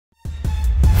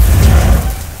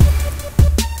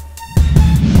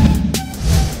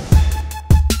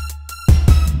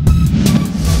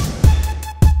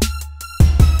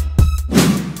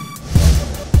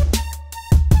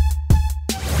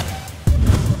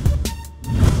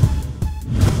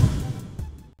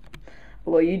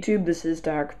Hello YouTube, this is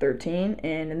Hacker13,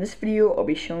 and in this video I'll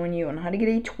be showing you on how to get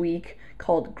a tweak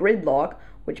called GridLock,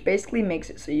 which basically makes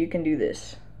it so you can do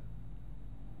this.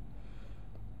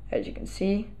 As you can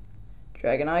see,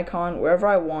 drag an icon wherever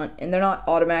I want, and they're not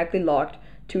automatically locked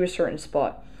to a certain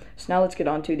spot. So now let's get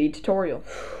on to the tutorial.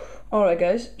 Alright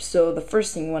guys, so the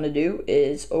first thing you want to do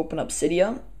is open up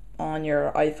Cydia on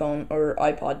your iPhone or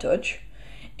iPod Touch.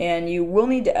 And you will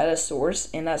need to add a source,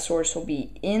 and that source will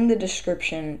be in the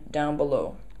description down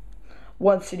below.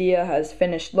 Once Cydia has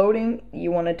finished loading,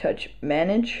 you want to touch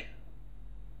Manage,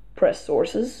 press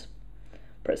Sources,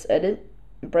 press Edit,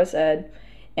 and press Add,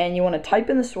 and you want to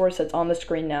type in the source that's on the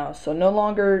screen now. So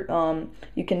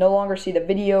you can no longer see the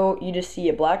video, you just see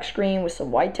a black screen with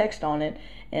some white text on it,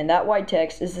 and that white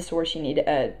text is the source you need to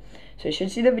add. So you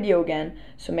should see the video again,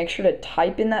 so make sure to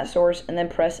type in that source and then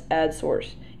press Add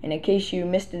Source. And in case you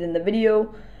missed it in the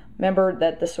video, remember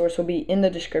that the source will be in the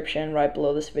description right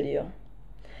below this video.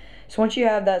 So once you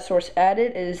have that source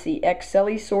added, it is the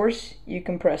Cydia source. You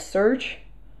can press Search,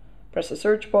 press the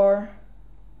search bar,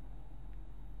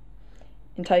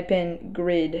 and type in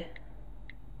grid.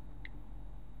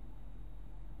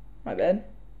 My bad.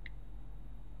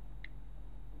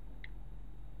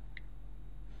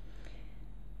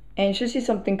 And you should see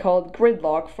something called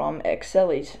GridLock from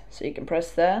Cydia. So you can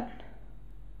press that.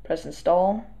 Press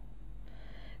Install,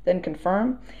 then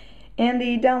Confirm, and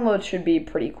the download should be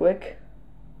pretty quick.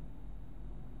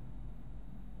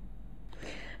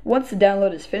 Once the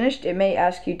download is finished, it may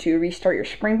ask you to restart your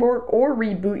Springboard or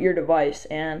reboot your device,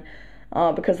 and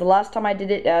because the last time I did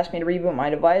it, it asked me to reboot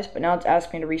my device, but now it's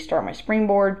asking me to restart my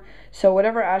Springboard. So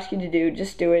whatever it asks you to do,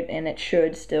 just do it, and it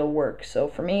should still work. So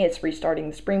for me, it's restarting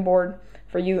the Springboard.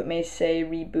 For you, it may say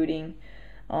rebooting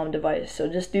device, so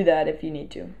just do that if you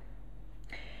need to.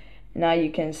 Now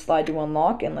you can slide to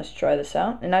unlock, and let's try this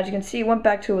out. And as you can see, it went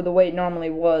back to the way it normally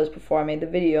was before I made the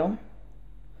video.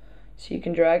 So you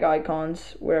can drag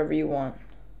icons wherever you want.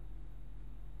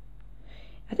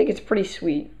 I think it's pretty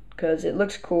sweet because it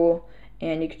looks cool,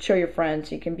 and you can show your friends.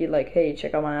 You can be like, hey,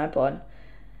 check out my iPod.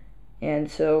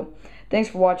 And so thanks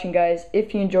for watching, guys.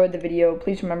 If you enjoyed the video,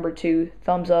 please remember to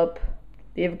thumbs up,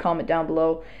 leave a comment down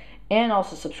below, and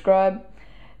also subscribe.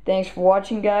 Thanks for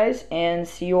watching, guys, and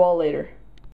see you all later.